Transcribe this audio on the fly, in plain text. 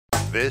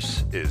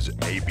This is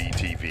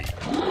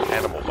ABTV,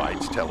 Animal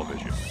Bites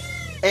Television.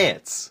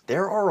 Ants.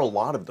 There are a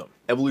lot of them.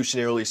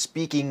 Evolutionarily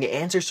speaking,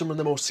 ants are some of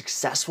the most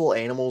successful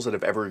animals that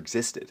have ever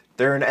existed.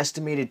 There are an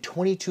estimated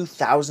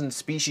 22,000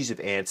 species of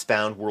ants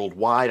found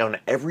worldwide on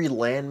every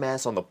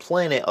landmass on the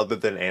planet other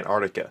than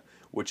Antarctica,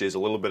 which is a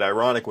little bit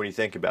ironic when you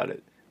think about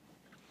it.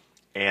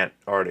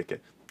 Antarctica.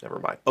 Never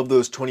mind. Of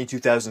those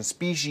 22,000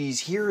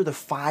 species, here are the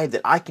 5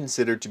 that I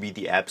consider to be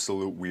the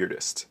absolute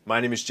weirdest. My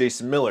name is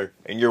Jason Miller,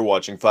 and you're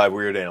watching 5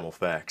 Weird Animal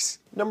Facts.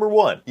 Number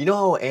 1. You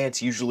know how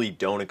ants usually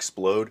don't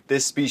explode?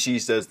 This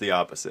species does the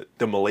opposite.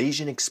 The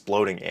Malaysian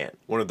Exploding Ant,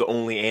 one of the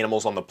only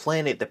animals on the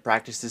planet that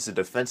practices a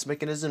defense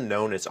mechanism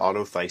known as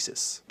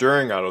autothysis.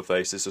 During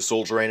autothysis, a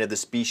soldier ant of the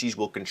species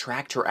will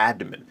contract her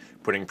abdomen,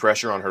 putting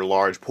pressure on her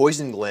large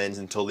poison glands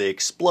until they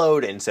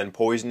explode and send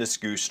poisonous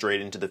goo straight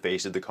into the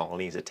face of the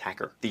colony's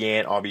attacker. The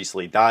ant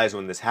obviously dies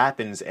when this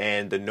happens,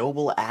 and the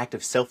noble act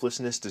of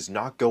selflessness does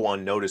not go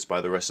unnoticed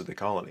by the rest of the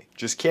colony.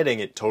 Just kidding,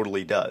 it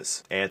totally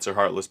does. Ants are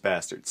heartless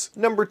bastards.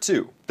 Number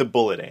 2. The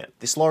bullet ant.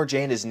 This large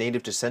ant is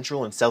native to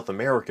Central and South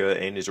America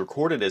and is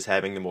recorded as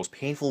having the most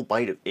painful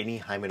bite of any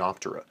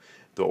Hymenoptera,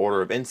 the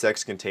order of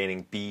insects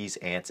containing bees,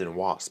 ants, and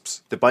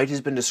wasps. The bite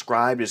has been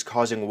described as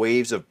causing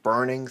waves of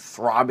burning,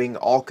 throbbing,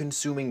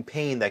 all-consuming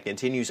pain that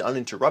continues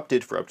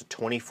uninterrupted for up to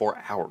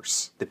 24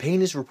 hours. The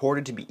pain is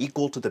reported to be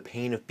equal to the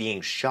pain of being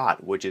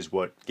shot, which is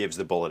what gives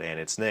the bullet ant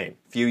its name.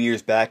 A few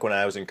years back when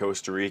I was in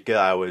Costa Rica,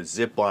 I was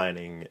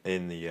ziplining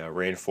in the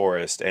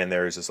rainforest, and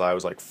I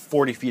was like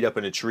 40 feet up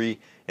in a tree,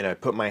 and I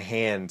put my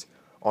hand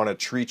on a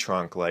tree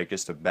trunk, like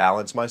just to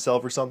balance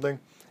myself or something.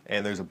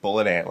 And there's a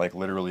bullet ant like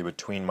literally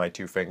between my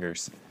 2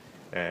 fingers,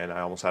 and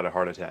I almost had a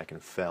heart attack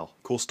and fell.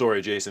 Cool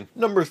story, Jason.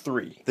 Number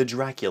 3. The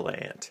Dracula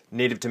Ant.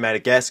 Native to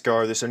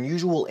Madagascar, this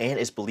unusual ant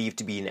is believed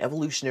to be an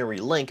evolutionary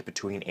link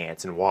between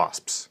ants and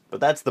wasps. But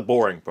that's the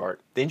boring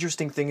part. The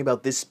interesting thing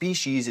about this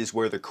species is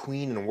where the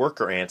queen and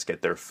worker ants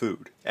get their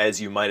food.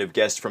 As you might have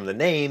guessed from the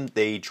name,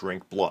 they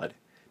drink blood.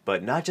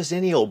 But not just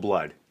any old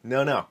blood.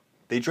 No.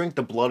 They drink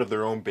the blood of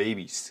their own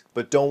babies.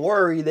 But don't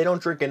worry, they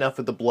don't drink enough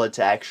of the blood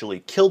to actually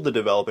kill the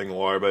developing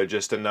larva,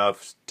 just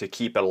enough to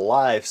keep it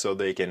alive so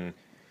they can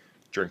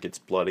drink its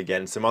blood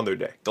again some other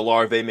day. The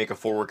larvae make a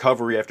full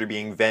recovery after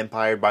being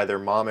vampired by their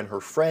mom and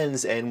her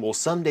friends, and will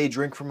someday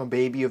drink from a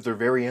baby of their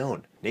very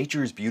own.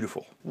 Nature is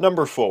beautiful.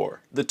 Number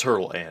 4. The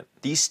turtle ant.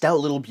 These stout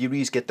little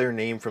beauties get their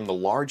name from the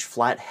large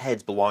flat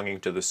heads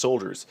belonging to the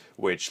soldiers,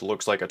 which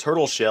looks like a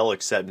turtle shell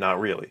except not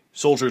really.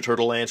 Soldier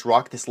turtle ants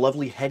rock this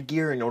lovely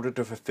headgear in order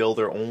to fulfill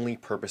their only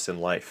purpose in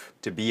life,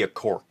 to be a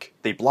cork.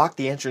 They block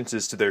the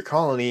entrances to their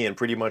colony and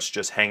pretty much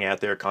just hang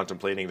out there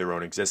contemplating their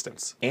own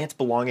existence. Ants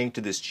belonging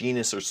to this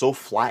genus are so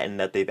flattened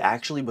that they've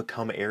actually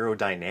become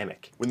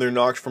aerodynamic. When they're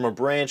knocked from a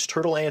branch,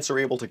 turtle ants are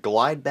able to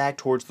glide back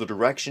towards the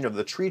direction of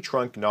the tree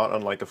trunk, not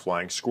unlike a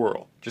flying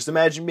squirrel. Just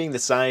imagine being the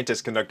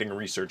scientist conducting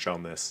research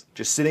on this.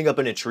 Just sitting up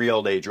in a tree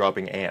all day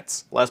dropping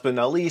ants. Last but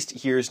not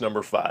least, here's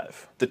number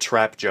 5. The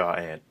Trapjaw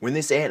Ant. When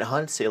this ant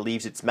hunts, it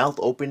leaves its mouth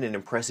open an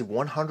impressive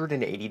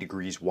 180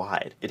 degrees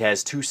wide. It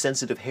has 2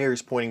 sensitive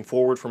hairs pointing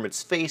forward from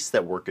its face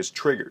that work as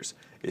triggers.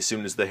 As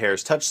soon as the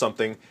hairs touch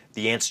something,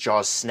 the ant's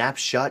jaws snap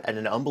shut at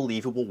an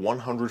unbelievable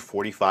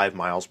 145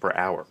 miles per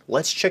hour.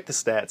 Let's check the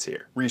stats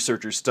here.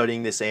 Researchers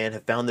studying this ant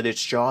have found that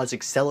its jaws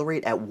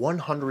accelerate at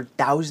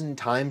 100,000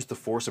 times the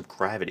force of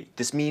gravity.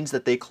 This means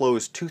that they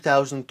close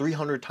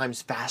 2,300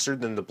 times faster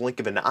than the blink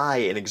of an eye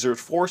and exert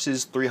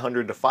forces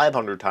 300 to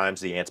 500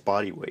 times the ant's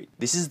body weight.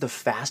 This is the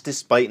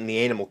fastest bite in the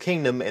animal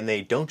kingdom, and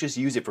they don't just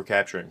use it for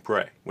capturing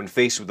prey. When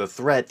faced with a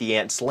threat, the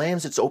ant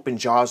slams its open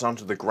jaws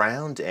onto the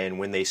ground, and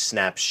when they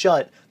snap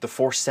shut, the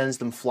force sends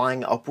them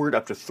flying upward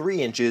up to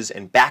 3 inches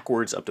and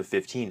backwards up to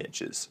 15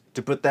 inches.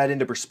 To put that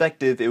into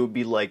perspective, it would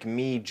be like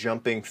me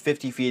jumping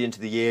 50 feet into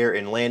the air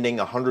and landing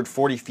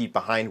 140 feet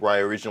behind where I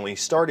originally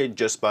started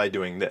just by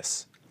doing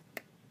this.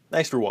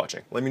 Thanks for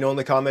watching. Let me know in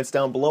the comments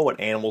down below what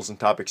animals and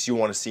topics you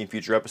want to see in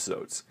future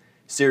episodes.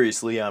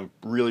 Seriously, I'm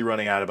really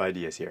running out of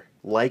ideas here.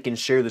 Like and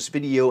share this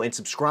video and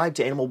subscribe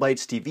to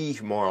AnimalBytesTV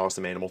for more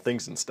awesome animal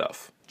things and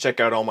stuff. Check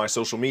out all my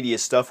social media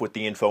stuff with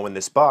the info in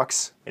this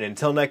box. And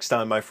until next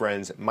time, my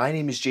friends, my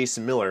name is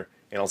Jason Miller,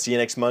 and I'll see you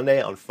next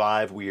Monday on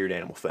 5 Weird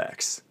Animal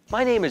Facts.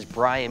 My name is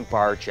Brian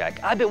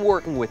Barczyk. I've been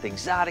working with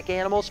exotic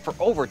animals for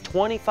over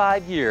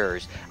 25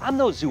 years. I'm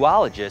no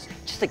zoologist,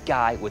 just a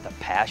guy with a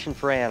passion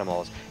for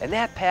animals. And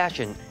that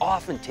passion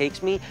often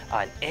takes me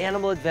on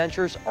animal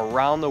adventures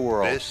around the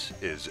world. This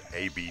is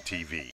ABTV.